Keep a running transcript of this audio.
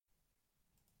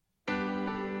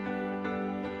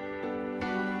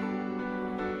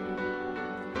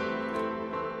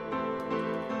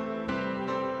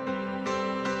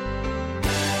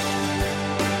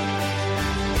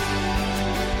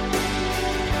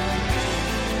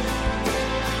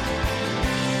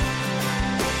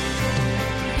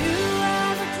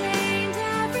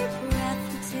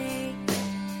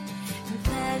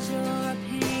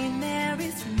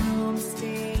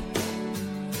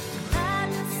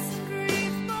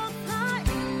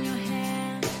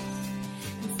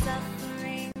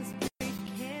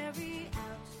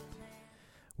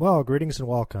Well, greetings and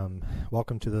welcome.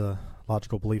 Welcome to the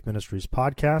Logical Belief Ministries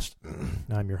podcast.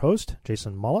 I'm your host,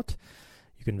 Jason Mullet.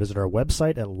 You can visit our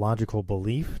website at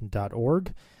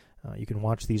logicalbelief.org. You can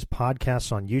watch these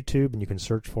podcasts on YouTube, and you can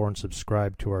search for and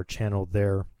subscribe to our channel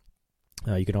there.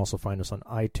 You can also find us on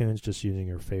iTunes just using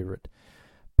your favorite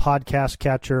podcast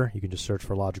catcher. You can just search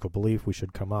for Logical Belief. We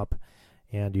should come up,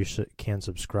 and you can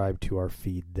subscribe to our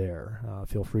feed there.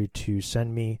 Feel free to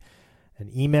send me an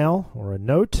email or a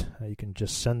note. You can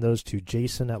just send those to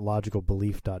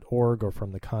jason@logicalbelief.org or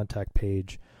from the contact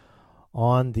page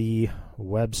on the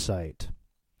website.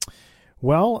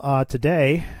 Well,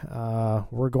 today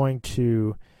we're going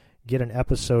to get an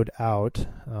episode out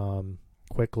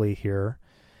quickly here.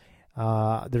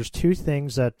 There's two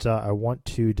things that I want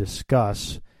to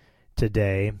discuss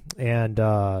today, and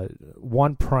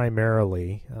one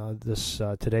primarily.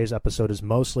 Today's episode is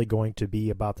mostly going to be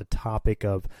about the topic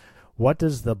of what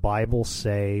does the Bible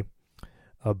say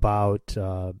about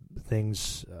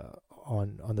things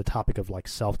on the topic of like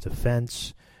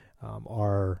self-defense,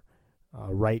 our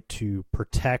right to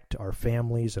protect our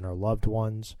families and our loved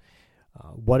ones.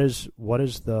 What is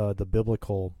the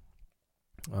biblical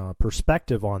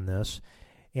perspective on this?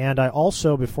 And I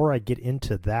also, before I get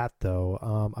into that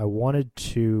though, I wanted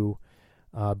to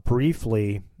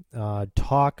briefly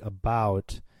talk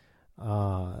about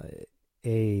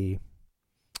a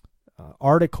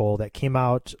article that came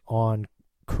out on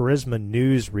Charisma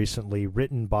News recently,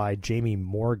 written by Jamie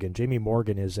Morgan. Jamie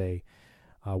Morgan is a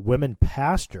women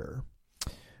pastor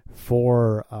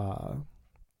for an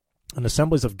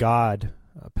Assemblies of God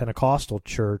Pentecostal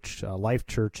church, Life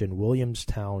Church in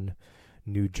Williamstown,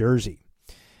 New Jersey.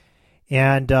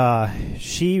 And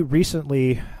she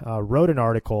recently wrote an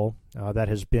article that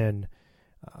has become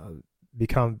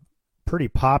pretty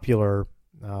popular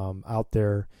out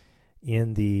there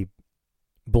in the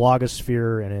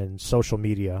blogosphere and in social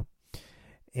media,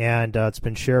 and it's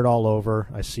been shared all over.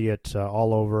 I see it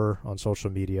all over on social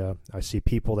media. I see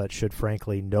people that should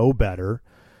frankly know better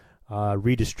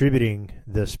redistributing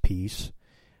this piece,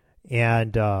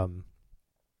 and I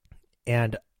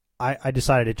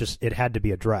decided it had to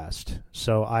be addressed.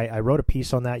 So I wrote a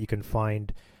piece on that. You can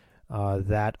find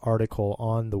that article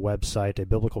on the website, A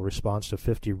Biblical Response to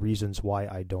 50 Reasons Why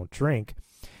I Don't Drink.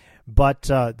 But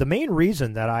the main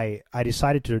reason that I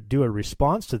decided to do a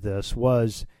response to this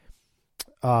was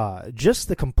just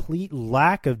the complete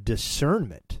lack of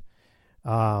discernment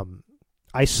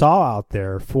I saw out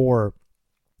there for,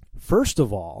 first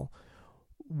of all,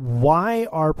 why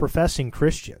are professing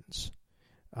Christians,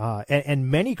 and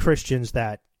many Christians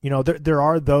that, there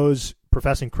are those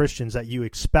professing Christians that you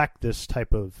expect this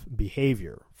type of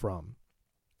behavior from.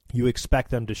 You expect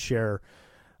them to share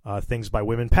things by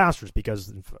women pastors because,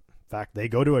 in fact, they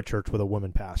go to a church with a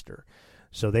woman pastor,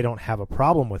 so they don't have a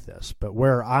problem with this. But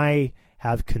where I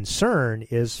have concern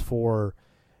is for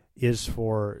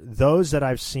those that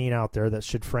I've seen out there that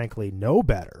should frankly know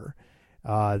better,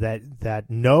 that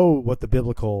know what the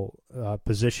biblical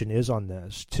position is on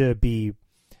this, to be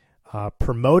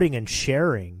promoting and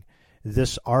sharing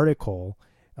this article,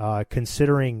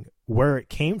 considering where it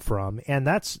came from. And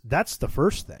that's the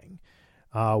first thing.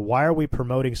 Why are we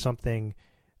promoting something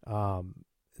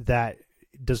that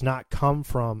does not come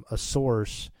from a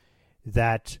source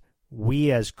that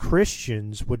we as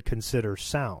Christians would consider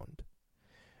sound?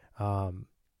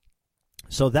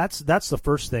 So that's the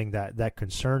first thing that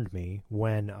concerned me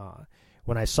when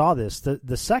I saw this.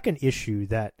 The second issue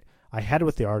that I had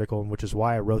with the article, and which is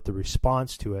why I wrote the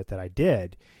response to it that I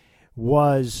did,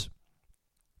 was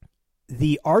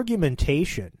the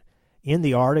argumentation in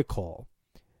the article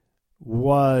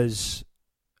was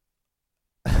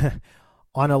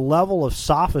on a level of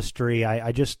sophistry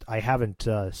I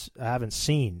haven't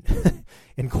seen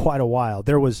in quite a while.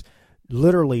 There was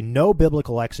literally no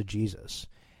biblical exegesis,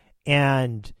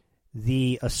 and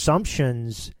the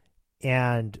assumptions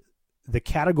and the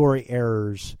category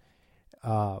errors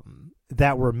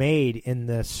that were made in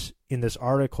this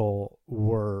article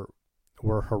were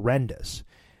horrendous.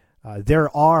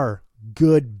 There are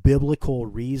good biblical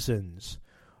reasons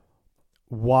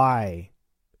why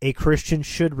a Christian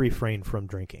should refrain from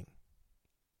drinking.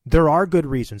 There are good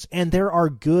reasons, and there are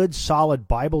good, solid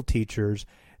Bible teachers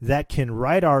that can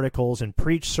write articles and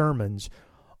preach sermons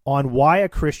on why a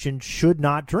Christian should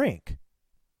not drink,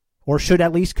 or should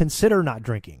at least consider not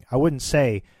drinking. I wouldn't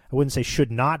say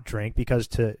should not drink, because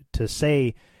to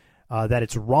say that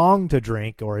it's wrong to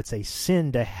drink, or it's a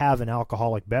sin to have an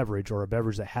alcoholic beverage, or a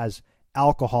beverage that has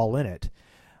alcohol in it,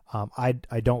 I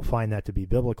don't find that to be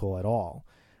biblical at all.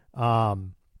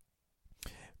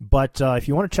 But if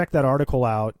you want to check that article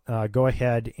out, go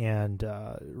ahead and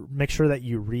make sure that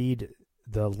you read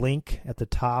the link at the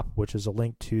top, which is a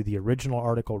link to the original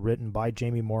article written by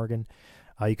Jamie Morgan.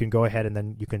 You can go ahead and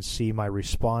then you can see my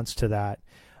response to that.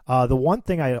 The one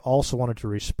thing I also wanted to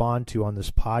respond to on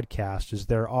this podcast is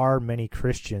there are many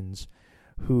Christians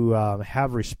who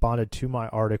have responded to my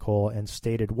article and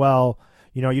stated, well,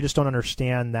 you just don't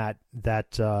understand that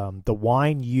the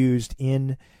wine used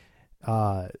in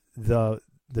the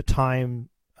time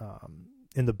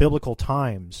in the biblical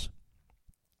times,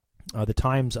 the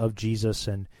times of Jesus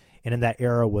and in that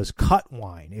era was cut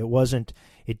wine.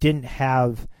 It didn't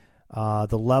have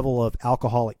the level of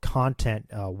alcoholic content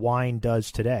wine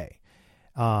does today.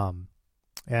 And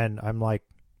I'm like,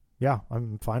 yeah,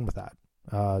 I'm fine with that.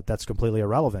 That's completely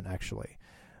irrelevant, actually.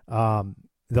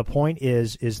 The point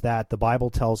is that the Bible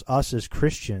tells us as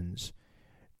Christians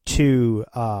to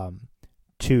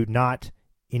not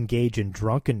engage in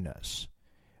drunkenness,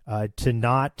 to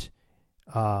not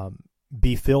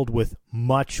be filled with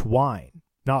much wine.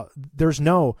 Now, there's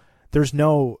no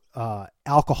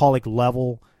alcoholic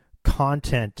level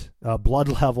content, blood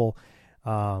level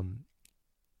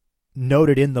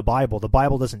noted in the Bible. The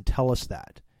Bible doesn't tell us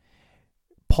that.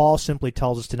 Paul simply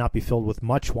tells us to not be filled with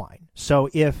much wine. So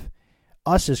if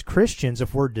us as Christians,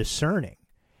 if we're discerning,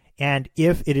 and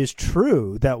if it is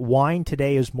true that wine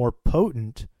today is more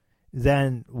potent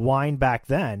than wine back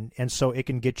then, and so it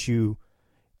can get you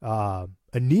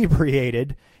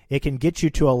inebriated, it can get you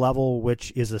to a level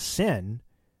which is a sin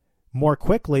more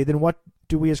quickly, then what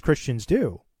do we as Christians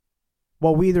do?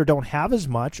 Well, we either don't have as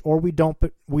much, or we don't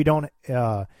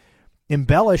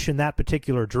embellish in that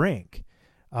particular drink,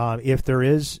 if there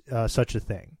is such a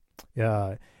thing.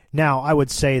 Now, I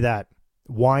would say that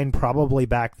wine probably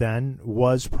back then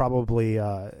was probably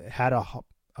had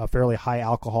a fairly high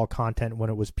alcohol content when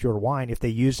it was pure wine. If they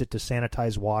used it to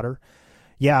sanitize water,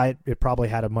 yeah, it probably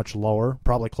had a much lower,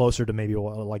 probably closer to maybe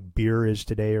like beer is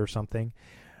today or something.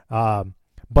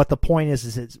 But the point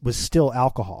is it was still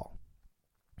alcohol.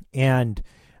 And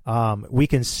we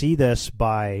can see this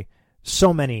by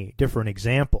so many different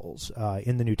examples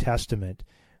in the New Testament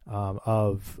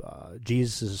of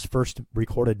Jesus' first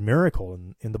recorded miracle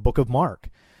in the book of Mark,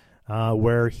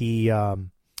 where he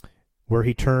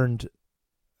turned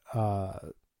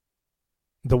the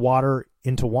water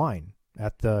into wine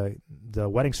at the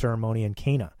wedding ceremony in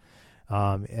Cana.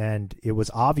 And it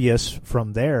was obvious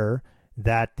from there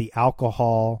that the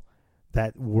alcohol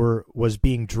that was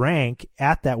being drank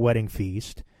at that wedding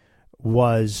feast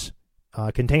was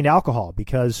contained alcohol,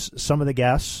 because some of the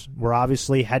guests were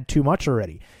obviously had too much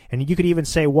already. And you could even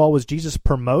say, well, was Jesus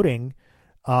promoting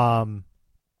bad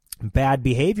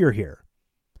behavior here?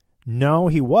 No,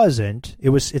 he wasn't.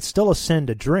 It's still a sin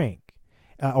to drink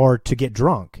or to get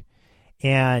drunk.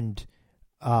 And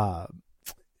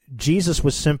Jesus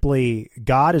was simply,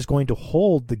 God is going to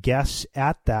hold the guests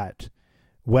at that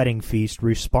wedding feast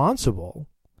responsible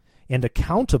and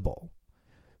accountable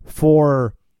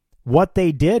for what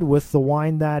they did with the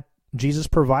wine that Jesus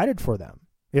provided for them.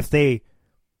 If they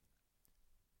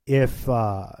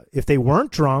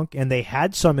weren't drunk and they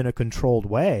had some in a controlled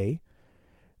way,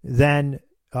 then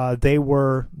they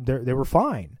were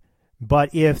fine.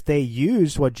 But if they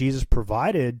used what Jesus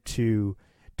provided to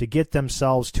get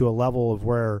themselves to a level of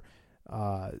where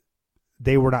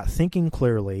they were not thinking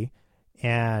clearly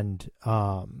and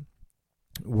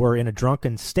were in a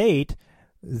drunken state,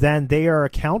 then they are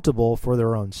accountable for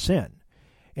their own sin.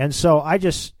 And so I'd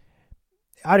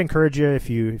encourage you, if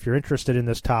you're interested in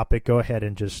this topic, go ahead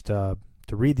and just to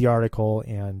read the article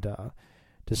and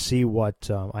to see what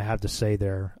I have to say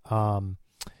there.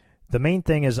 The main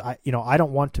thing is, I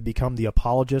don't want to become the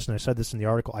apologist, and I said this in the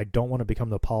article, I don't want to become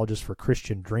the apologist for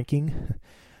Christian drinking.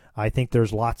 I think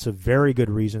there's lots of very good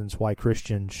reasons why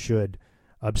Christians should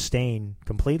abstain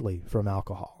completely from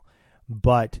alcohol.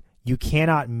 But you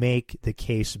cannot make the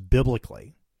case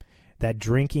biblically that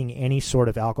drinking any sort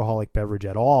of alcoholic beverage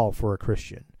at all for a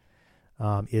Christian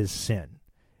is sin.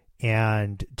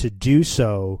 And to do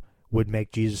so would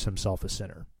make Jesus himself a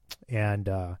sinner. And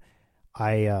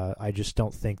I just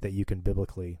don't think that you can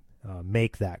biblically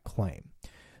make that claim.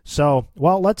 So,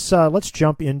 well, let's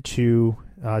jump into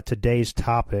today's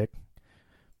topic.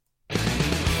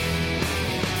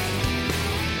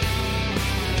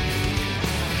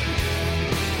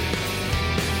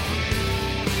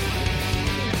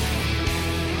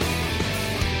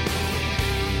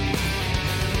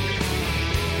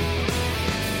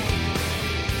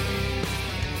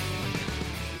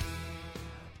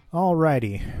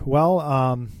 Alrighty.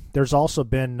 Well, there's also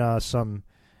been some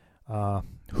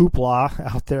hoopla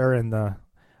out there in the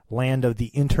land of the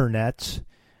internet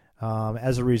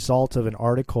as a result of an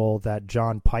article that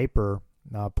John Piper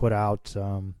put out.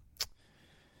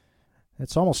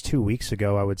 it's almost 2 weeks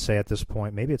ago, I would say at this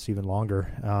point. Maybe it's even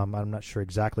longer. I'm not sure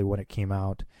exactly when it came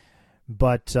out,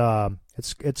 but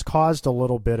it's caused a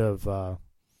little bit of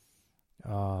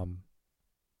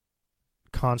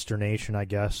consternation, I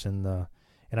guess, and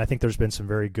I think there's been some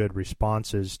very good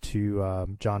responses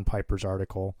to John Piper's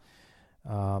article.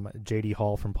 J.D.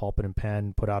 Hall from Pulpit and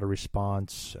Pen put out a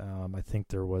response. I think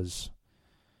there was,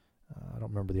 I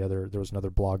don't remember there was another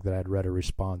blog that I had read a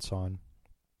response on.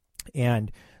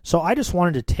 And so I just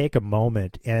wanted to take a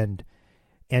moment and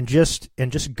just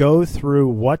go through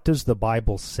what does the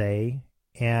Bible say,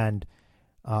 and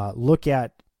look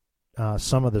at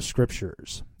some of the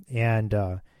scriptures, and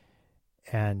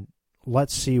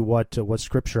let's see what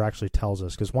Scripture actually tells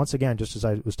us. Because once again, just as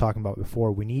I was talking about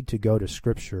before, we need to go to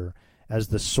Scripture as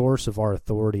the source of our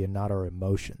authority and not our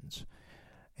emotions.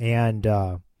 And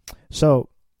so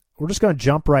we're just going to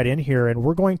jump right in here, and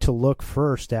we're going to look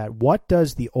first at what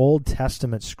does the Old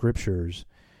Testament Scriptures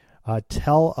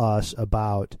tell us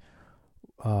about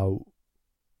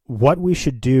what we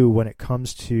should do when it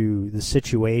comes to the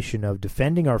situation of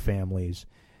defending our families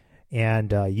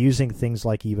and using things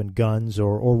like even guns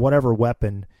or whatever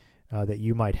weapon that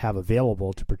you might have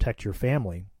available to protect your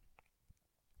family,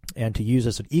 and to use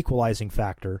as an equalizing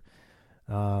factor,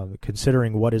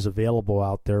 considering what is available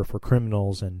out there for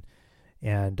criminals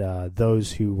and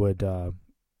those who would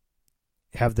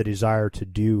have the desire to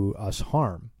do us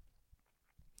harm.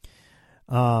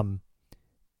 The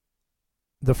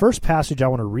first passage I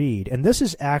want to read, and this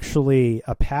is actually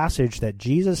a passage that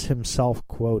Jesus himself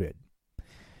quoted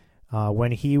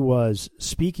when he was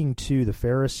speaking to the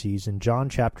Pharisees in John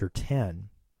chapter 10.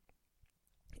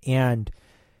 And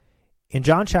in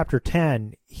John chapter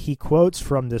 10, he quotes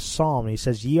from this psalm, and he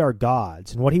says, "Ye are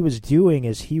gods." And what he was doing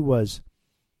is he was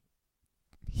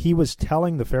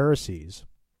telling the Pharisees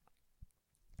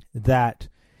that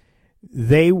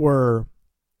they were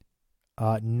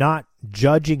not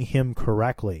judging him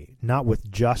correctly, not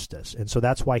with justice. And so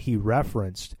that's why he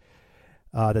referenced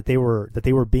that they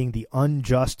were being the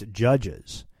unjust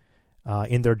judges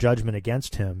in their judgment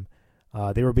against him.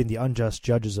 They were being the unjust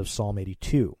judges of Psalm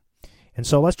 82. And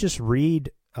so let's just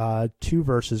read 2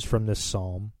 verses from this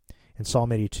psalm in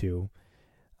Psalm 82.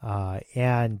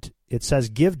 And it says,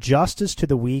 "Give justice to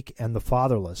the weak and the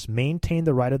fatherless. Maintain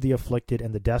the right of the afflicted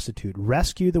and the destitute.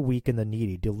 Rescue the weak and the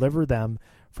needy. Deliver them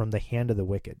from the hand of the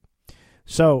wicked."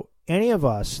 So any of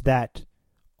us that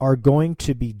are going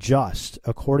to be just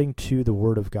according to the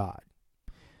Word of God,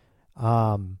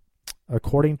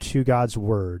 according to God's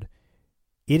Word,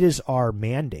 it is our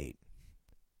mandate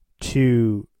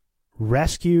to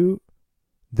rescue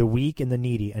the weak and the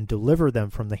needy and deliver them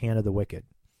from the hand of the wicked.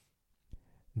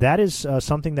 That is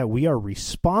something that we are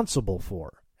responsible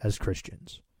for as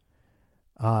Christians.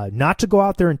 Not to go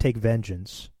out there and take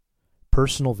vengeance,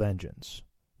 personal vengeance.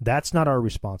 That's not our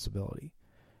responsibility.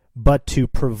 But to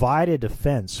provide a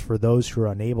defense for those who are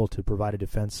unable to provide a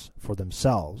defense for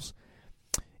themselves.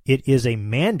 It is a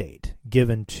mandate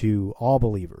given to all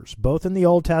believers, both in the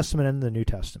Old Testament and the New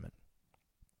Testament.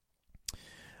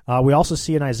 We also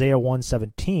see in Isaiah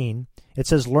 1:17, it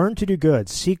says, "Learn to do good,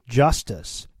 seek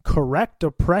justice, correct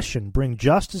oppression, bring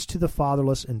justice to the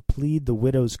fatherless, and plead the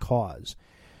widow's cause."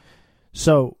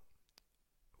 So,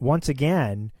 once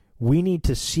again, we need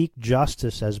to seek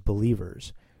justice as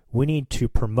believers. We need to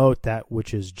promote that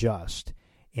which is just,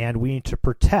 and we need to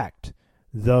protect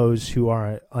those who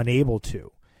are unable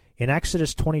to. In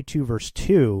Exodus 22, verse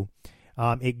 2,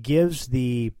 it gives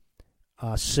the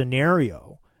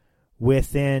scenario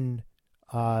within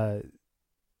the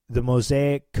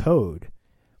Mosaic Code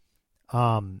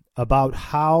about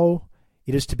how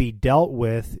it is to be dealt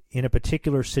with in a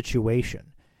particular situation.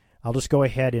 I'll just go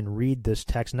ahead and read this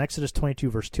text. In Exodus 22,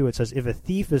 verse 2, it says, "If a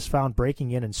thief is found breaking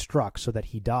in and struck so that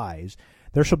he dies,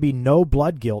 there shall be no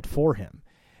blood guilt for him.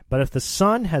 But if the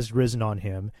sun has risen on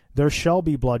him, there shall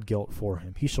be blood guilt for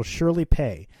him. He shall surely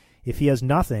pay. If he has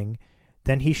nothing,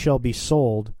 then he shall be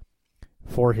sold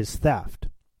for his theft."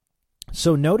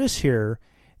 So notice here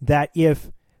that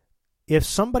if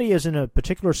somebody is in a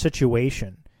particular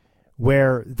situation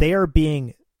where they are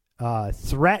being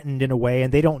threatened in a way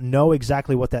and they don't know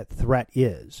exactly what that threat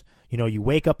is, you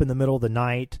wake up in the middle of the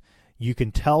night, you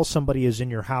can tell somebody is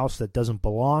in your house that doesn't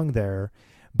belong there,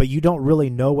 but you don't really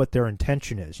know what their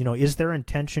intention is. Is their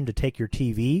intention to take your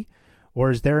TV, or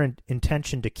is their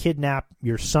intention to kidnap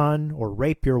your son or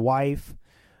rape your wife?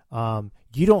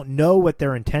 You don't know what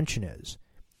their intention is.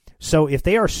 So if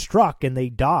they are struck and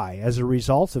they die as a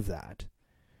result of that,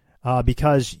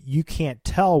 because you can't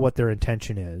tell what their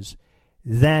intention is,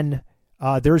 then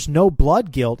there's no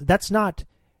blood guilt. That's not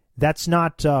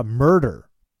murder.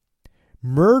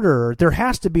 murder, there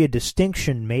has to be a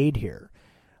distinction made here.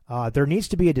 There needs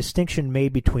to be a distinction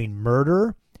made between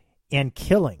murder and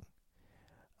killing.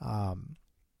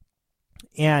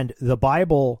 And the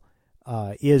Bible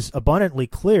is abundantly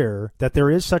clear that there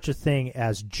is such a thing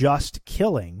as just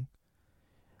killing,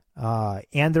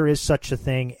 and there is such a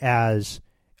thing as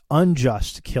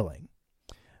unjust killing.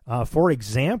 For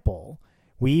example,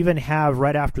 we even have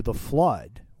right after the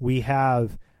flood, we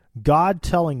have God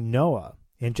telling Noah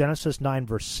in Genesis 9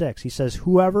 verse 6, he says,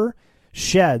 "Whoever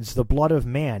sheds the blood of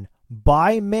man,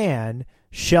 by man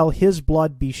shall his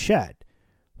blood be shed.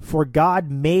 For God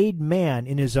made man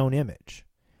in his own image."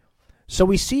 So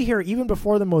we see here, even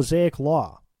before the Mosaic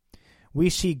law, we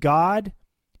see God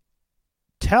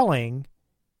telling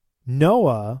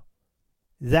Noah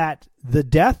that the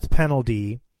death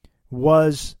penalty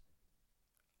was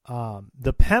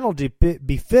the penalty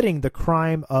befitting the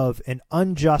crime of an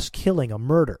unjust killing, a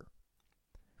murder.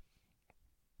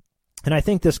 And I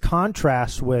think this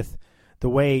contrasts with the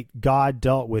way God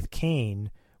dealt with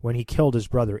Cain when he killed his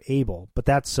brother Abel. But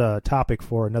that's a topic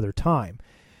for another time.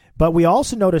 But we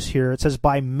also notice here, it says,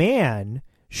 "By man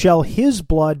shall his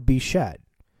blood be shed."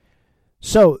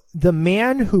 So the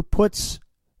man who puts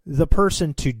the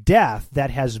person to death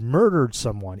that has murdered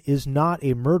someone is not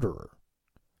a murderer.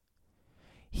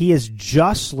 He is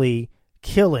justly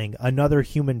killing another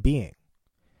human being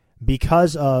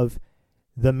because of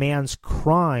the man's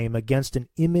crime against an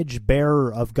image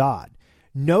bearer of God.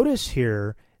 Notice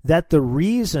here that the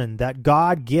reason that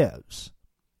God gives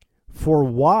for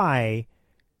why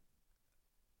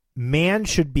man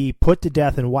should be put to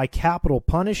death and why capital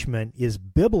punishment is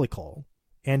biblical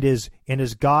and is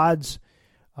God's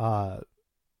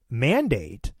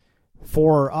mandate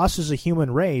for us as a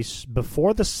human race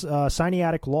before the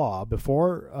Sinaitic law,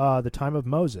 before the time of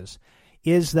Moses,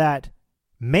 is that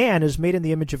man is made in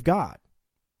the image of God.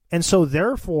 And so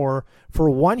therefore, for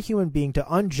one human being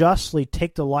to unjustly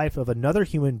take the life of another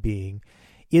human being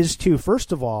is to,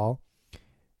 first of all,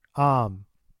 an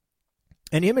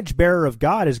image bearer of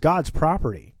God is God's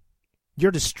property.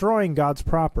 You're destroying God's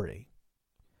property.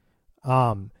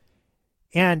 And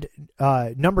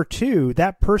number two,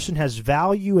 that person has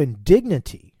value and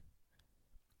dignity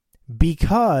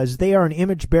because they are an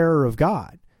image bearer of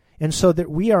God. And so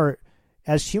that we are,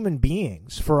 as human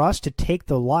beings, for us to take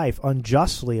the life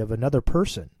unjustly of another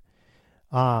person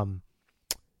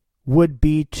would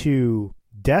be to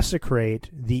desecrate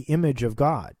the image of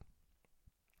God.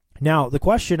 Now, the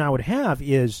question I would have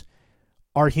is,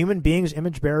 are human beings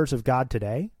image bearers of God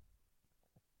today?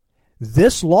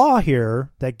 This law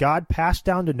here that God passed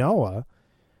down to Noah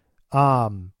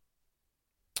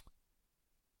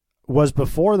was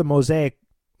before the Mosaic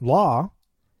law,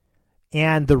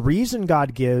 and the reason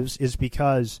God gives is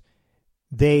because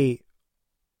people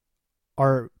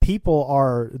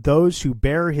are those who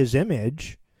bear his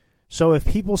image. So if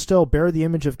people still bear the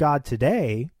image of God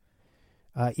today,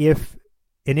 if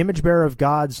an image bearer of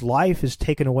God's life is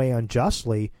taken away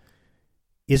unjustly,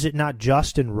 is it not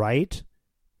just and right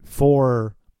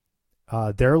for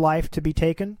their life to be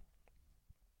taken?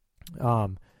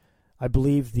 I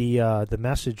believe the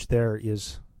message there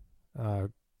is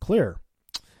clear.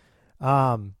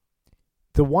 The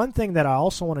one thing that I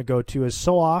also want to go to is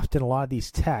so often a lot of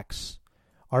these texts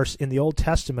are in the Old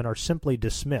Testament are simply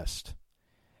dismissed,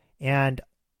 and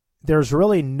there's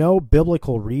really no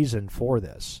biblical reason for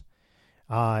this.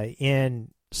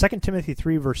 In 2 Timothy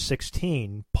 3 verse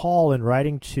 16, Paul, in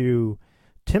writing to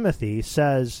Timothy,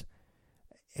 says,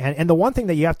 and the one thing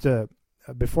that you have to,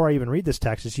 before I even read this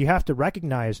text, is you have to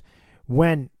recognize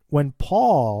when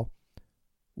Paul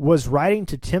was writing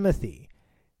to Timothy,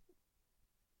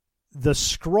 the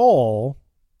scroll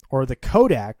or the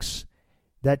codex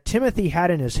that Timothy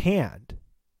had in his hand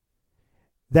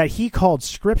that he called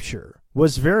Scripture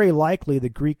was very likely the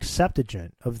Greek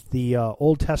Septuagint of the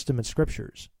Old Testament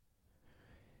Scriptures.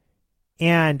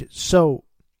 And so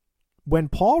when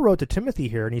Paul wrote to Timothy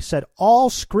here, and he said, all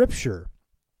Scripture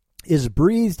is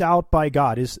breathed out by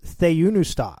God, is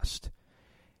theopneustos,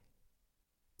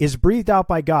 is breathed out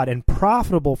by God and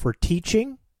profitable for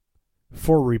teaching,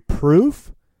 for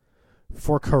reproof,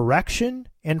 for correction,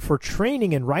 and for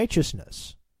training in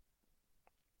righteousness,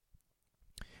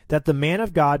 that the man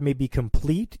of God may be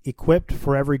complete, equipped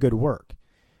for every good work.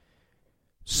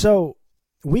 So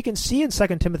we can see in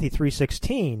 2 Timothy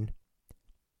 3:16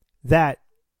 that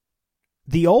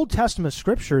the Old Testament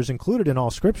Scripture is included in all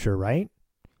Scripture, right?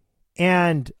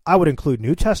 And I would include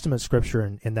New Testament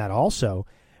Scripture in that also.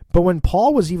 But when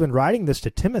Paul was even writing this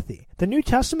to Timothy, the New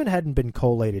Testament hadn't been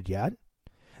collated yet.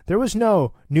 There was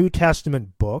no New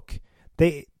Testament book.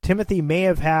 Timothy may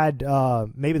have had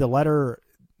maybe the letter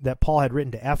that Paul had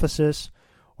written to Ephesus,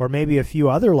 or maybe a few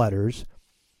other letters,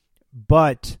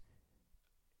 but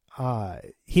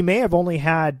he may have only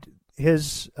had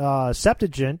his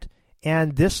Septuagint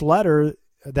and this letter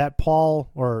that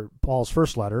Paul's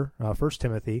first letter, 1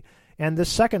 Timothy, and this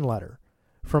second letter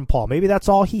from Paul. Maybe that's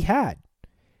all he had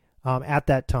at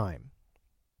that time.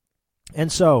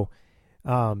 And so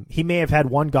he may have had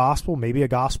one gospel, maybe a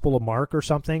gospel of Mark or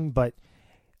something, but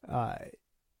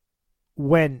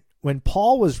when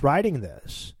Paul was writing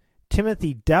this,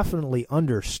 Timothy definitely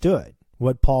understood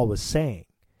what Paul was saying.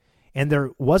 And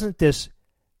there wasn't this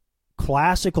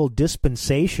classical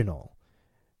dispensational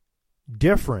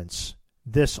difference,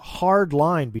 this hard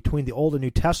line between the Old and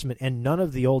New Testament, and none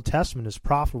of the Old Testament is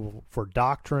profitable for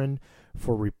doctrine,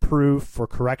 for reproof, for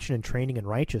correction and training in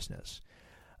righteousness.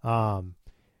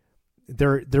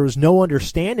 There was no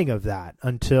understanding of that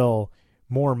until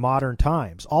more modern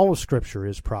times. All of Scripture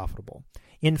is profitable.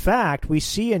 In fact, we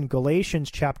see in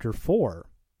Galatians chapter 4,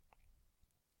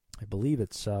 I believe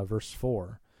it's verse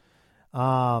 4,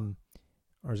 or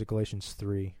is it Galatians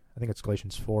 3? I think it's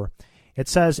Galatians 4. It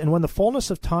says, "And when the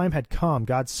fullness of time had come,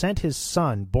 God sent his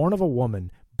Son, born of a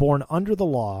woman, born under the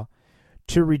law,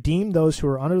 to redeem those who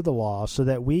are under the law, so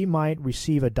that we might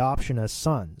receive adoption as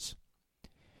sons."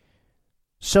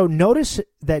 So notice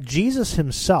that Jesus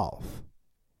himself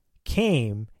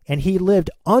came and he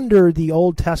lived under the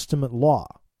Old Testament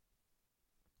law.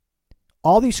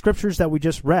 All these scriptures that we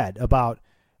just read about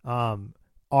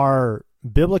our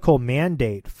biblical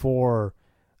mandate for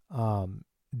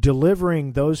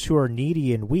delivering those who are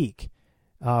needy and weak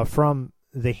from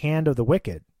the hand of the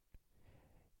wicked,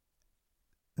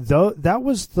 though that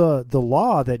was the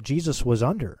law that Jesus was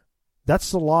under.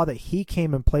 That's the law that he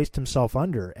came and placed himself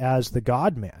under as the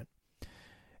God-man,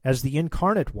 as the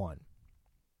incarnate one.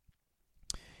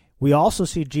 We also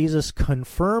see Jesus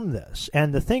confirm this.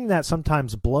 And the thing that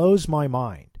sometimes blows my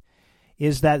mind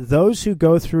is that those who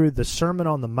go through the Sermon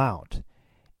on the Mount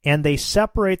and they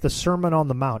separate the Sermon on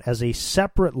the Mount as a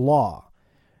separate law,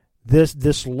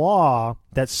 this law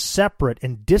that's separate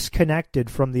and disconnected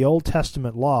from the Old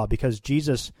Testament law, because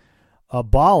Jesus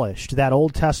abolished that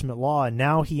Old Testament law and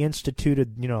now he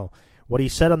instituted, what he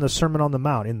said on the Sermon on the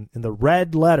Mount in the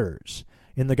red letters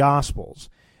in the Gospels.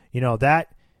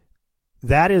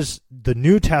 That is the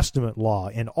New Testament law,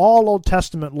 and all Old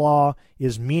Testament law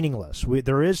is meaningless.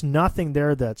 There is nothing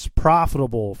there that's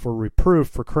profitable for reproof,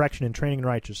 for correction and training in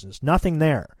righteousness. Nothing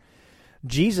there.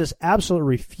 Jesus absolutely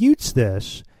refutes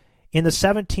this in the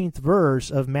 17th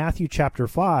verse of Matthew chapter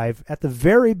 5 at the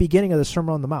very beginning of the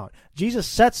Sermon on the Mount. Jesus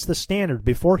sets the standard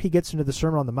before he gets into the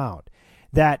Sermon on the Mount,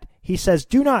 that he says,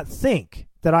 "Do not think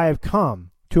that I have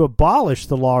come to abolish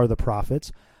the law or the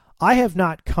prophets. I have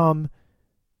not come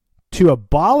to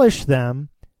abolish them,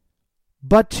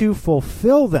 but to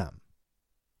fulfill them."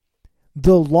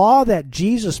 The law that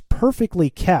Jesus perfectly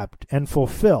kept and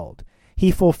fulfilled,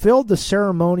 he fulfilled the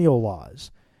ceremonial laws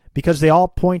because they all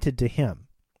pointed to him.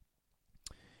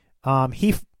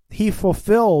 He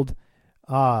fulfilled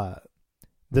the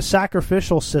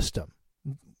sacrificial system.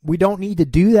 We don't need to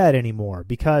do that anymore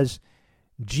because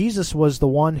Jesus was the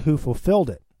one who fulfilled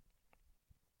it.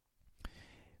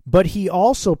 But he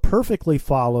also perfectly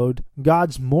followed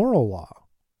God's moral law,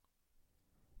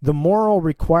 the moral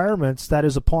requirements that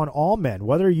is upon all men,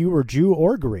 whether you were Jew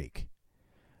or Greek,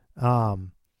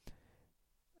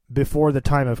 before the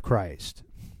time of Christ.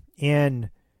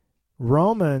 In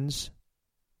Romans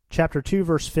chapter 2,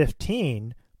 verse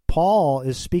 15, Paul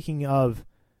is speaking of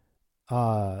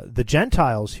the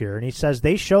Gentiles here, and he says,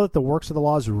 "They show that the works of the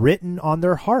law is written on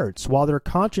their hearts, while their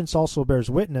conscience also bears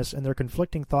witness, and their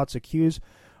conflicting thoughts accuse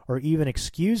or even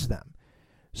excuse them."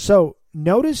 So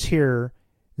notice here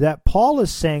that Paul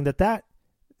is saying that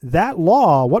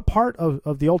law, what part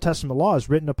of the Old Testament law is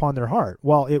written upon their heart?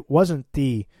 Well, it wasn't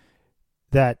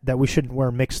that we shouldn't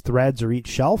wear mixed threads or eat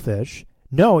shellfish.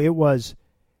 No, it was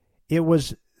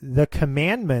the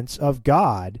commandments of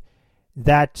God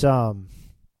that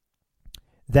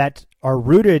are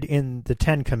rooted in the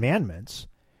Ten Commandments.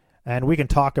 And we can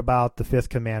talk about the fifth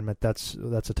commandment. That's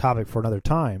a topic for another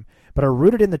time. But are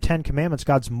rooted in the Ten Commandments,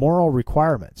 God's moral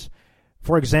requirements.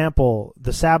 For example,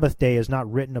 the Sabbath day is not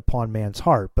written upon man's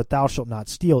heart, but "thou shalt not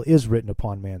steal" is written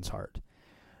upon man's heart.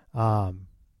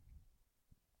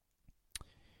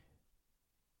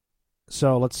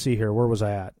 So let's see here. Where was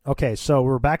I at? Okay, so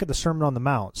we're back at the Sermon on the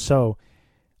Mount. So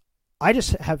I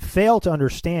just have failed to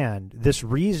understand this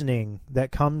reasoning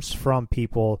that comes from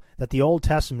people that the Old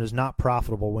Testament is not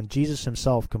profitable when Jesus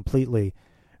himself completely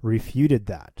refuted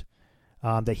that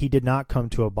he did not come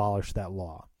to abolish that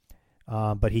law,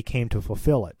 but he came to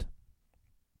fulfill it.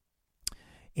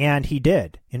 And he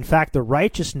did. In fact, the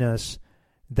righteousness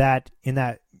that in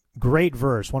that great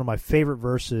verse, one of my favorite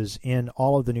verses in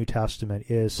all of the New Testament,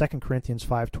 is 2 Corinthians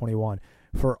 5:21.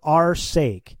 For our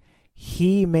sake,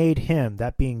 he made him,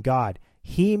 that being God,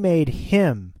 he made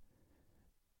him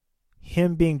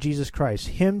being Jesus Christ,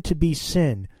 him to be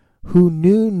sin, who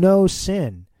knew no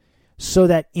sin, so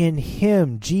that in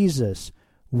him, Jesus,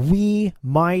 we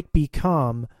might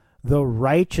become the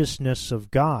righteousness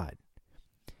of God.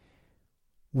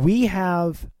 We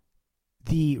have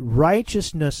the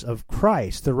righteousness of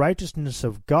Christ, the righteousness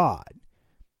of God,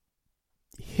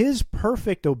 his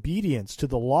perfect obedience to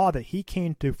the law that he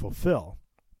came to fulfill.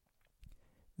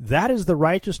 That is the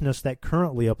righteousness that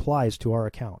currently applies to our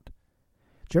account.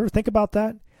 Did you ever think about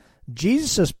that?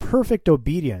 Jesus' perfect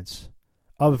obedience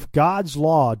of God's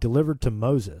law delivered to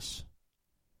Moses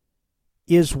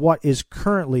is what is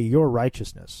currently your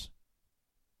righteousness.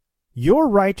 Your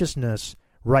righteousness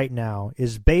right now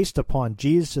is based upon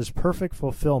Jesus' perfect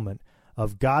fulfillment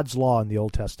of God's law in the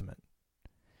Old Testament.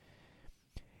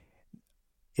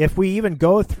 If we even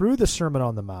go through the Sermon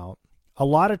on the Mount, a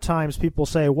lot of times people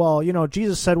say, well,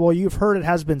 Jesus said, well, you've heard it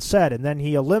has been said, and then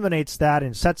he eliminates that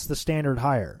and sets the standard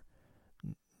higher.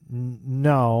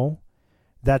 No,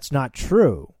 that's not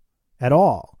true at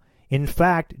all. In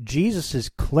fact, Jesus is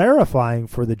clarifying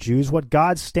for the Jews what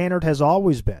God's standard has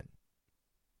always been,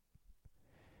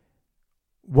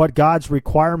 what God's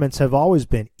requirements have always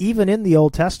been, even in the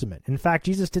Old Testament. In fact,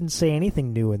 Jesus didn't say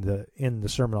anything new in the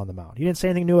Sermon on the Mount. He didn't say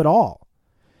anything new at all.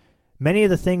 Many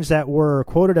of the things that were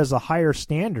quoted as a higher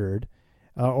standard,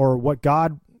 or what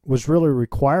God was really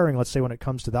requiring, let's say when it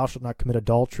comes to thou shalt not commit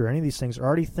adultery, or any of these things, are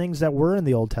already things that were in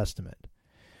the Old Testament.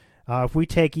 If we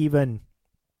take even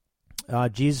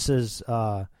Jesus'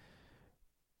 in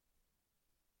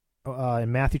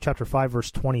Matthew chapter 5,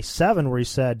 verse 27, where he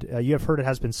said, you have heard it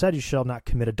has been said, you shall not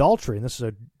commit adultery. And this is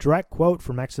a direct quote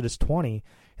from Exodus 20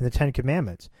 in the Ten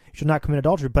Commandments. You shall not commit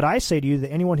adultery. But I say to you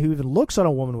that anyone who even looks on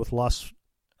a woman with lustful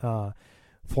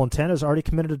intent has already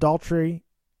committed adultery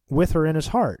with her in his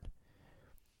heart.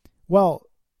 Well,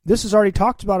 this is already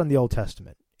talked about in the Old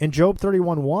Testament. In Job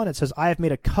 31:1, it says, I have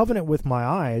made a covenant with my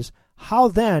eyes. How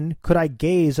then could I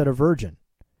gaze at a virgin?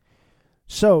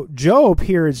 So Job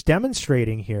here is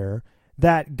demonstrating here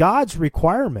that God's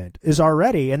requirement is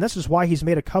already, and this is why he's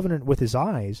made a covenant with his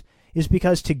eyes, is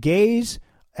because to gaze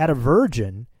at a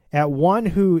virgin, at one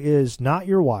who is not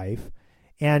your wife,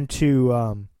 and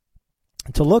to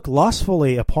look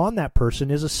lustfully upon that person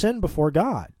is a sin before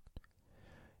God.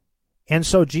 And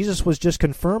so Jesus was just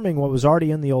confirming what was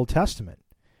already in the Old Testament.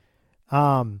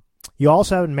 You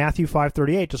also have in Matthew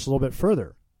 5:38, just a little bit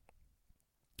further.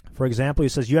 For example, he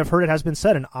says, you have heard it has been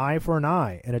said, an eye for an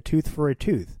eye, and a tooth for a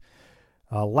tooth.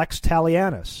 Lex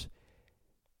talionis.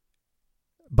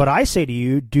 But I say to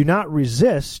you, do not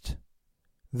resist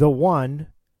the one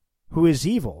who is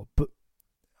evil. But,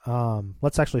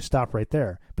 let's actually stop right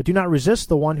there. But do not resist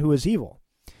the one who is evil.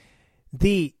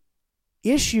 The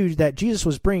issue that Jesus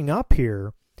was bringing up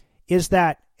here is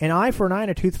that an eye for an eye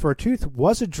and a tooth for a tooth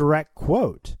was a direct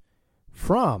quote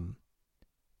from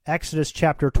Exodus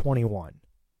chapter 21.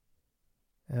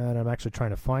 And I'm actually trying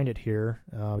to find it here.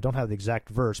 I don't have the exact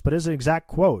verse, but it's an exact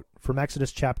quote from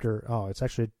Exodus chapter, it's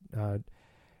actually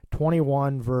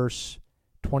 21 verse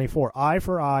 24. Eye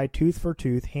for eye, tooth for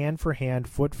tooth, hand for hand,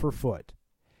 foot for foot.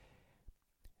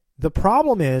 The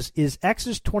problem is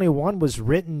Exodus 21 was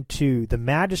written to the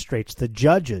magistrates, the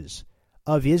judges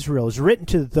of Israel. It was written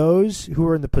to those who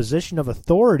were in the position of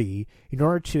authority in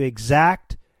order to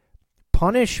exact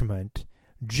punishment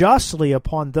justly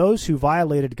upon those who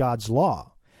violated God's law.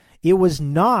 It was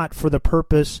not for the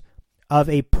purpose of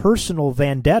a personal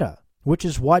vendetta, which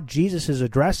is what Jesus is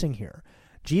addressing here.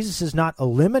 Jesus is not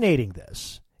eliminating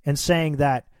this and saying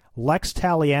that lex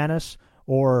talionis,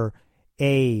 or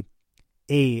a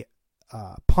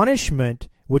punishment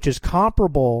which is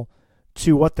comparable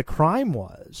to what the crime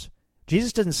was.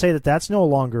 Jesus doesn't say that that's no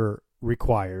longer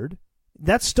required.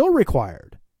 That's still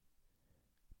required.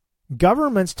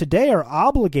 Governments today are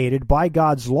obligated by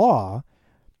God's law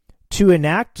to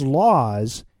enact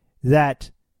laws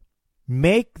that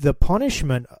make the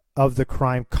punishment of the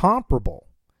crime comparable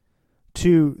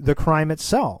to the crime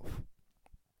itself.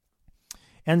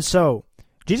 And so,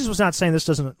 Jesus was not saying this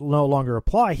doesn't no longer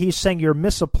apply. He's saying you're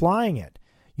misapplying it.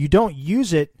 You don't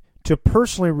use it to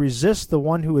personally resist the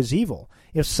one who is evil.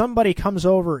 If somebody comes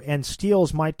over and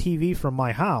steals my TV from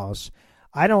my house,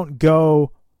 I don't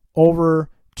go over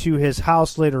to his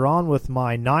house later on with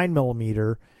my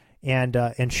 9mm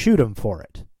and shoot him for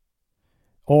it,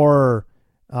 or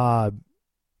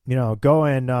go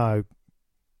and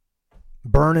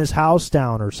burn his house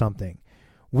down or something.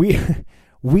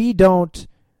 we don't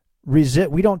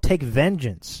take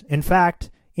vengeance. In fact,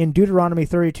 in Deuteronomy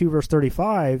 32 verse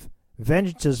 35,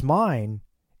 vengeance is mine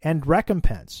and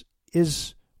recompense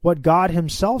is what God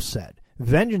himself said.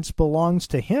 Vengeance belongs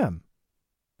to him.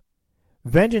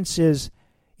 Vengeance is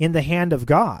in the hand of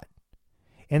God.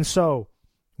 And so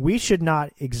we should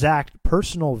not exact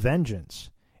personal vengeance.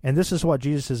 And this is what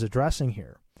Jesus is addressing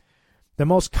here. The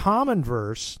most common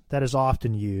verse that is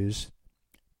often used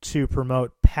to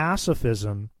promote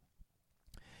pacifism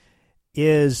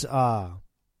is the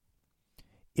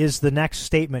next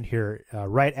statement here,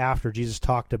 right after Jesus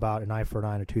talked about an eye for an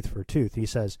eye and a tooth for a tooth. He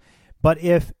says, "But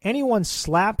if anyone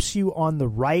slaps you on the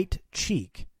right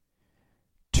cheek,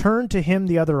 turn to him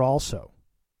the other also."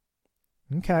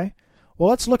 Okay, well,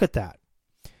 let's look at that.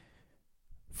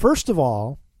 First of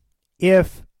all,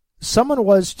 if someone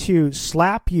was to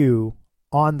slap you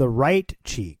on the right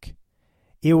cheek,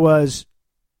 it was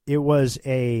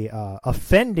a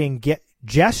offending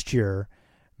gesture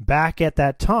back at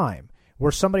that time,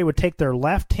 where somebody would take their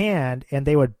left hand and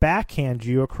they would backhand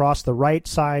you across the right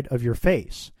side of your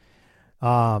face.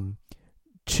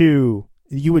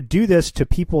 You would do this to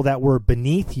people that were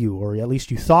beneath you, or at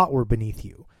least you thought were beneath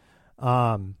you,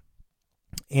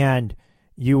 and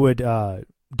you would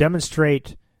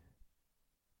demonstrate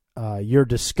your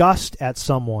disgust at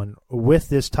someone with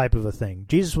this type of a thing.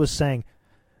 Jesus was saying,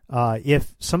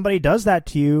 if somebody does that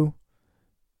to you,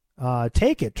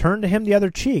 take it. Turn to him the other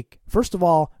cheek. First of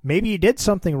all, maybe you did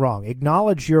something wrong.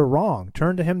 Acknowledge you're wrong.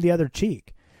 Turn to him the other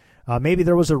cheek. Maybe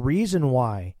there was a reason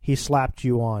why he slapped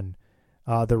you on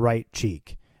the right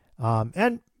cheek.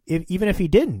 And even if he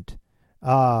didn't,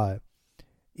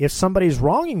 if somebody's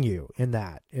wronging you in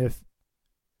that,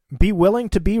 be willing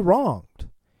to be wronged.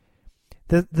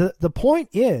 The point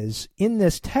is, in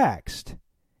this text,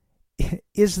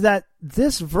 is that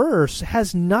this verse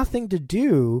has nothing to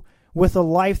do with a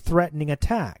life-threatening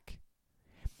attack.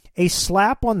 A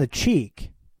slap on the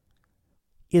cheek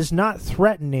is not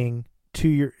threatening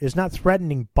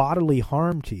bodily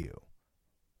harm to you.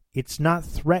 It's not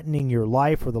threatening your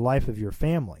life or the life of your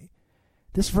family.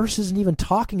 This verse isn't even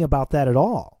talking about that at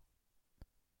all.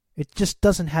 It just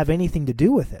doesn't have anything to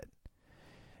do with it.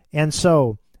 And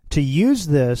so to use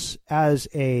this as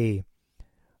a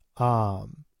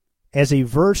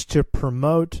verse to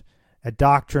promote a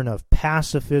doctrine of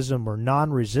pacifism or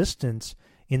non-resistance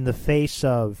in the face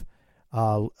of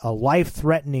a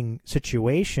life-threatening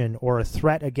situation or a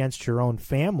threat against your own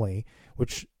family,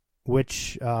 which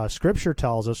Scripture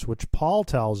tells us, which Paul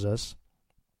tells us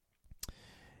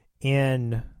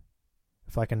in,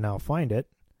 if I can now find it,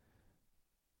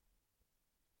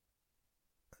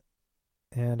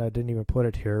 and I didn't even put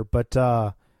it here, but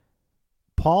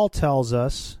Paul tells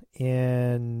us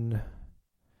in,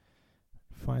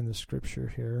 find the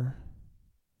scripture here.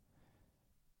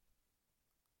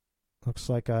 Looks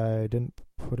like I didn't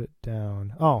put it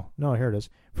down. Oh, no, here it is.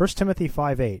 1 Timothy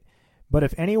 5:8. But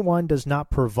if anyone does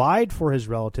not provide for his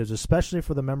relatives, especially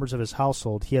for the members of his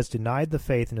household, he has denied the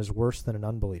faith and is worse than an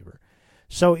unbeliever.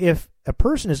 So if a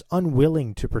person is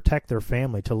unwilling to protect their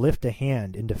family, to lift a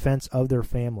hand in defense of their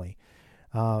family,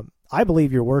 I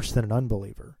believe you're worse than an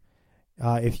unbeliever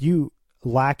if you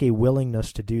lack a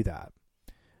willingness to do that.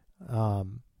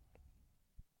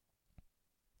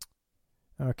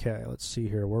 Okay, let's see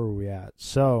here. Where were we at?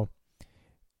 So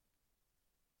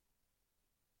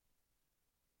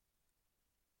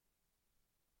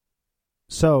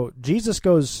Jesus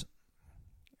goes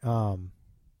on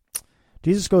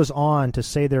to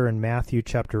say there in Matthew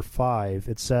chapter 5,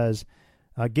 it says,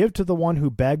 "Give to the one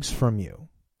who begs from you,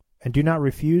 and do not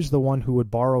refuse the one who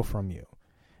would borrow from you.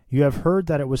 You have heard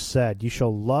that it was said, you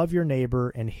shall love your neighbor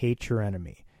and hate your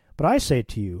enemy. But I say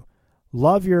to you,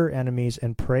 love your enemies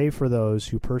and pray for those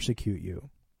who persecute you."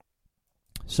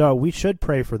 So we should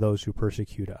pray for those who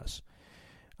persecute us.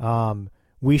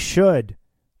 We should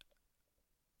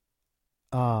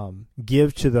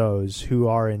give to those who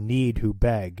are in need, who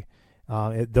beg.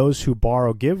 Those who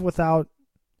borrow, give without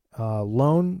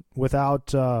loan,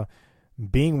 without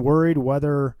being worried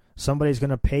whether somebody's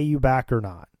going to pay you back or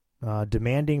not,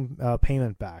 demanding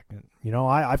payment back. You know,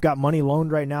 I've got money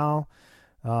loaned right now,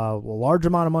 a large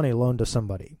amount of money loaned to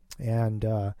somebody, and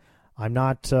I'm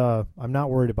not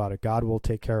worried about it. God will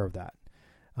take care of that.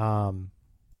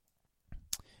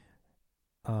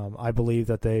 I believe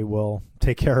that they will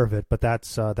take care of it, but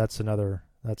that's another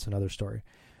story.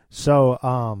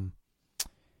 So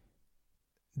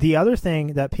the other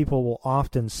thing that people will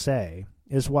often say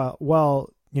is,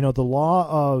 well, you know, the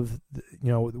law of, you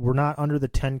know, we're not under the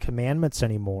 10 Commandments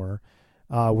anymore.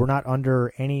 We're not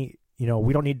under any, you know,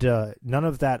 we don't need to, none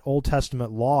of that Old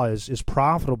Testament law is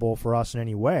profitable for us in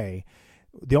any way.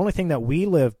 The only thing that we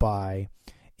live by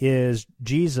is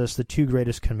Jesus, the two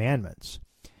greatest commandments.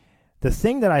 The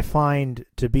thing that I find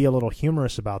to be a little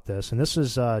humorous about this, and this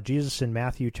is Jesus in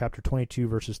Matthew chapter 22,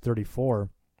 verses 34,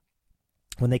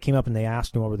 when they came up and they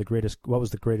asked him what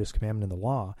was the greatest commandment in the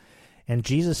law. And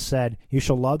Jesus said, "You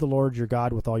shall love the Lord your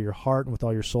God with all your heart and with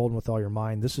all your soul and with all your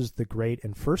mind. This is the great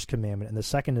and first commandment, and the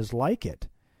second is like it.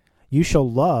 You shall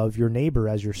love your neighbor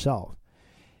as yourself."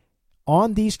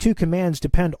 On these two commands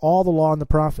depend all the law and the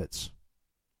prophets.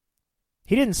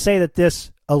 He didn't say that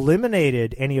this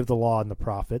eliminated any of the law and the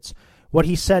prophets. What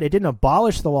he said, it didn't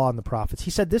abolish the law and the prophets.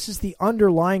 He said this is the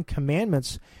underlying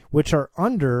commandments which are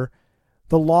under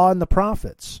the law and the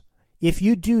prophets. If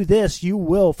you do this, you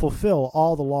will fulfill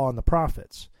all the law and the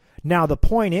prophets. Now, the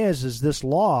point is this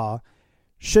law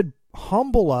should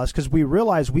humble us because we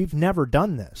realize we've never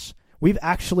done this. We've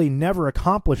actually never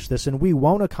accomplished this, and we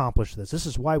won't accomplish this. This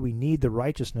is why we need the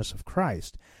righteousness of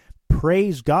Christ.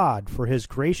 Praise God for his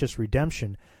gracious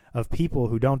redemption of people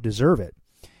who don't deserve it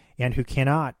and who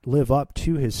cannot live up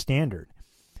to his standard.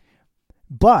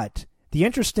 But the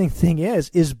interesting thing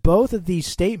is both of these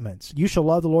statements, you shall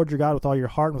love the Lord your God with all your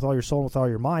heart and with all your soul and with all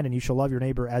your mind, and you shall love your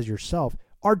neighbor as yourself,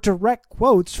 are direct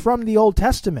quotes from the Old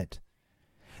Testament.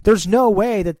 There's no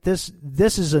way that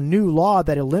this is a new law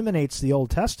that eliminates the Old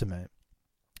Testament.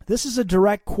 This is a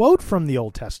direct quote from the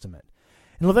Old Testament.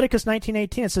 In Leviticus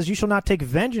 19:18, it says, "You shall not take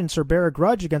vengeance or bear a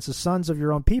grudge against the sons of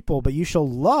your own people, but you shall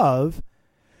love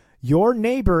your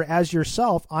neighbor as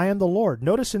yourself. I am the Lord."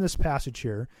 Notice in this passage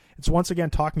here, it's once again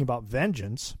talking about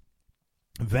vengeance.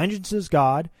 Vengeance is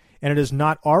God, and it is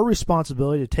not our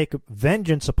responsibility to take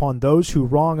vengeance upon those who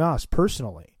wrong us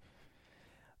personally.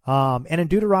 And in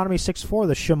Deuteronomy 6:4,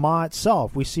 the Shema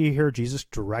itself, we see here Jesus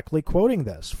directly quoting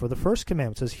this. For the first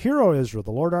commandment, it says, "Hear, O Israel,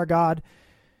 the Lord our God,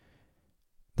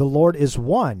 the Lord is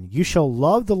one. You shall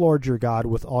love the Lord your God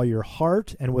with all your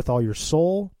heart and with all your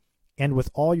soul and with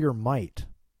all your might."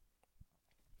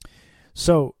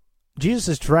 So Jesus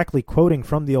is directly quoting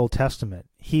from the Old Testament.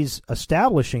 He's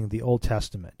establishing the Old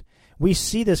Testament. We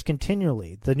see this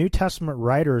continually. The New Testament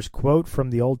writers quote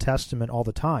from the Old Testament all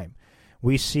the time.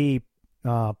 We see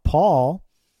Paul,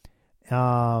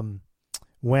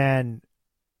 when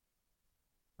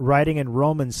writing in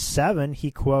Romans 7,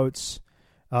 he quotes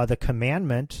the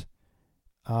commandment,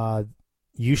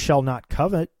 "You shall not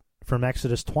covet," from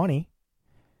Exodus 20,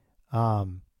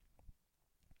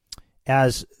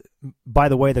 as, by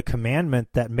the way, the commandment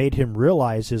that made him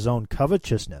realize his own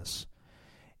covetousness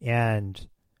and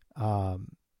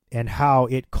how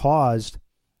it caused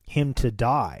him to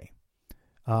die.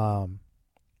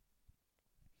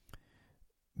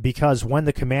 Because when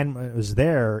the commandment was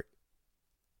there,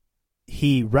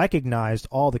 he recognized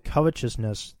all the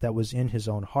covetousness that was in his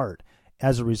own heart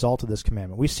as a result of this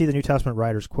commandment. We see the New Testament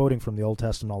writers quoting from the Old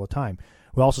Testament all the time.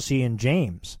 We also see in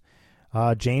James.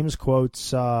 James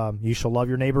quotes, "You shall love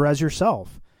your neighbor as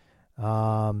yourself."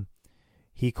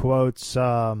 He quotes,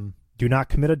 "Do not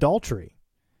commit adultery,"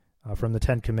 from the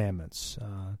Ten Commandments.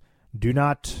 "Do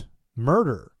not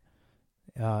murder,"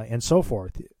 and so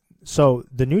forth. So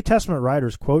the New Testament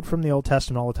writers quote from the Old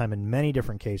Testament all the time in many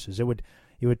different cases. It would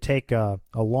take a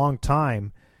long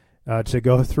time to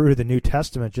go through the New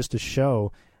Testament just to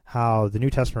show how the New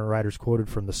Testament writers quoted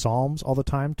from the Psalms all the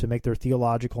time to make their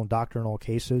theological and doctrinal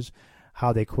cases,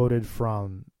 how they quoted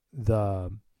from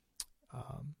the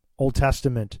Old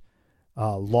Testament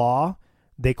law.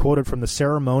 They quoted from the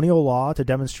ceremonial law to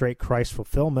demonstrate Christ's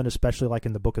fulfillment, especially like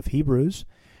in the book of Hebrews.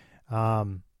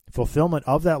 Fulfillment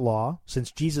of that law,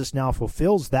 since Jesus now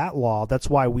fulfills that law. That's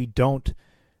why we don't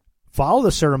follow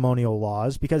the ceremonial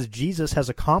laws, because Jesus has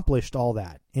accomplished all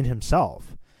that in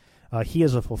himself. He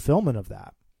is a fulfillment of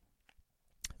that.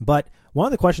 But one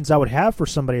of the questions I would have for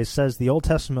somebody that says the Old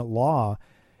Testament law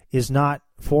is not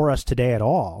for us today at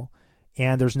all,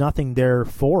 and there's nothing there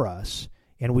for us,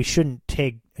 and we shouldn't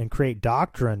take and create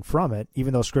doctrine from it,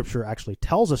 even though Scripture actually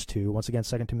tells us to, once again,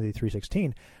 2 Timothy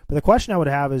 3:16. But the question I would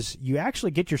have is, you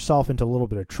actually get yourself into a little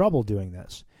bit of trouble doing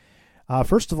this.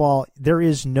 First of all, there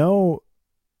is no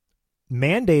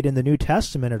mandate in the New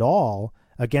Testament at all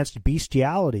against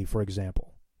bestiality, for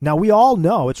example. Now, we all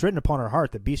know it's written upon our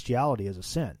heart that bestiality is a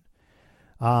sin.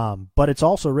 But it's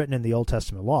also written in the Old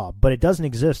Testament law, but it doesn't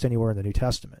exist anywhere in the New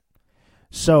Testament.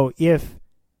 So if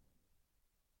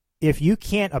you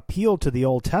can't appeal to the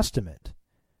Old Testament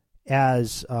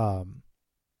as a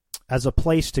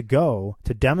place to go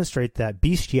to demonstrate that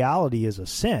bestiality is a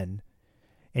sin,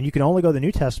 and you can only go to the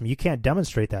New Testament, you can't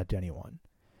demonstrate that to anyone.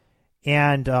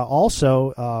 And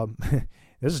also,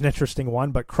 this is an interesting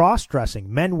one, but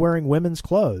cross-dressing, men wearing women's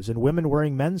clothes and women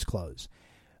wearing men's clothes.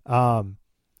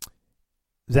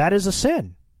 That is a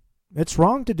sin. It's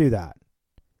wrong to do that.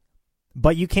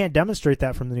 But you can't demonstrate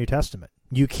that from the New Testament.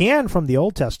 You can from the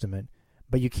Old Testament,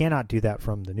 but you cannot do that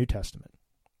from the New Testament.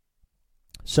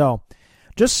 So,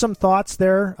 just some thoughts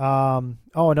there.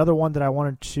 Another one that I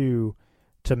wanted to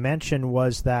mention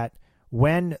was that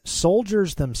when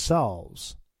soldiers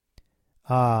themselves,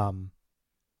 we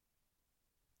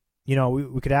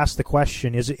could ask the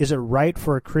question, is it right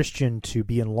for a Christian to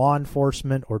be in law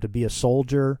enforcement or to be a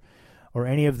soldier or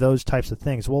any of those types of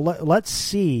things? Well, let's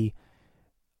see.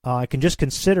 I can just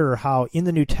consider how in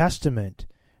the New Testament,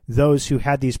 those who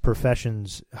had these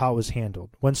professions, how it was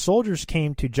handled. When soldiers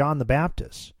came to John the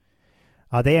Baptist,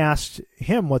 they asked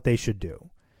him what they should do.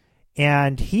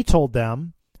 And he told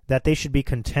them that they should be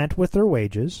content with their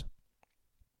wages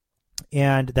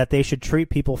and that they should treat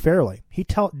people fairly. He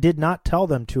did not tell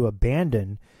them to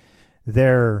abandon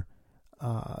their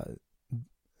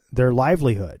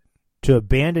livelihood, to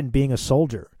abandon being a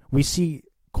soldier. We see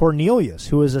Cornelius,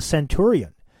 who was a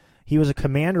centurion. He was a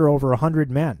commander over 100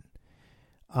 men.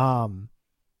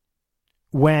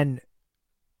 When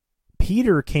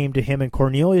Peter came to him and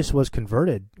Cornelius was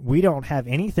converted, we don't have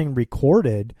anything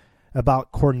recorded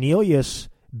about Cornelius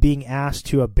being asked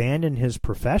to abandon his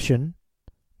profession.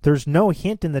 There's no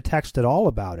hint in the text at all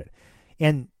about it.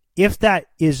 And if that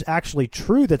is actually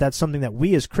true, that that's something that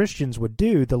we as Christians would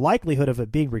do, the likelihood of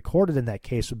it being recorded in that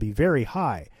case would be very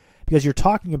high, because you're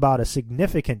talking about a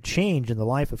significant change in the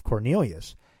life of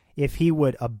Cornelius if he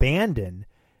would abandon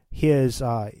his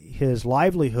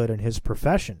livelihood and his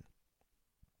profession.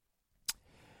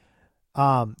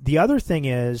 The other thing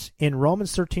is, in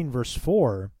Romans 13, verse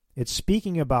 4, it's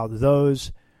speaking about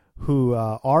those who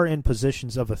are in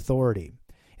positions of authority.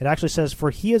 It actually says,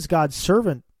 "For he is God's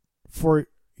servant for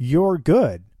your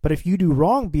good. But if you do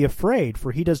wrong, be afraid,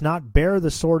 for he does not bear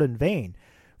the sword in vain.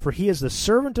 For he is the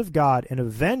servant of God, an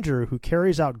avenger who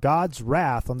carries out God's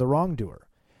wrath on the wrongdoer."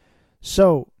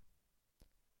 So,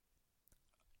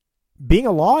 being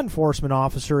a law enforcement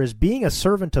officer is being a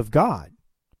servant of God.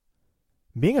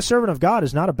 Being a servant of God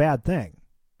is not a bad thing.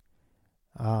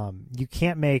 You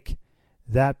can't make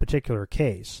that particular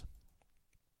case.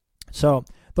 So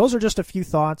those are just a few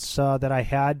thoughts that I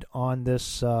had on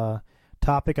this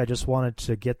topic. I just wanted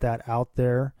to get that out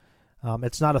there.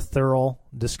 It's not a thorough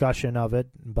discussion of it,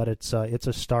 but it's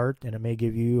a start, and it may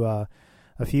give you a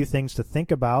few things to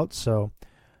think about. So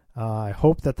I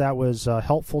hope that was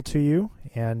helpful to you,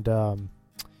 and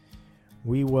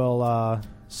we will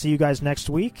see you guys next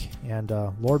week, and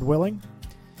Lord willing,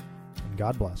 and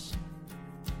God bless.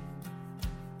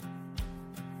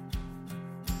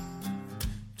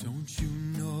 Don't you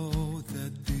know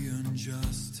that the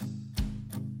unjust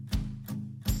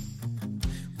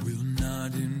will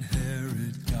not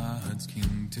inherit God's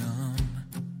kingdom?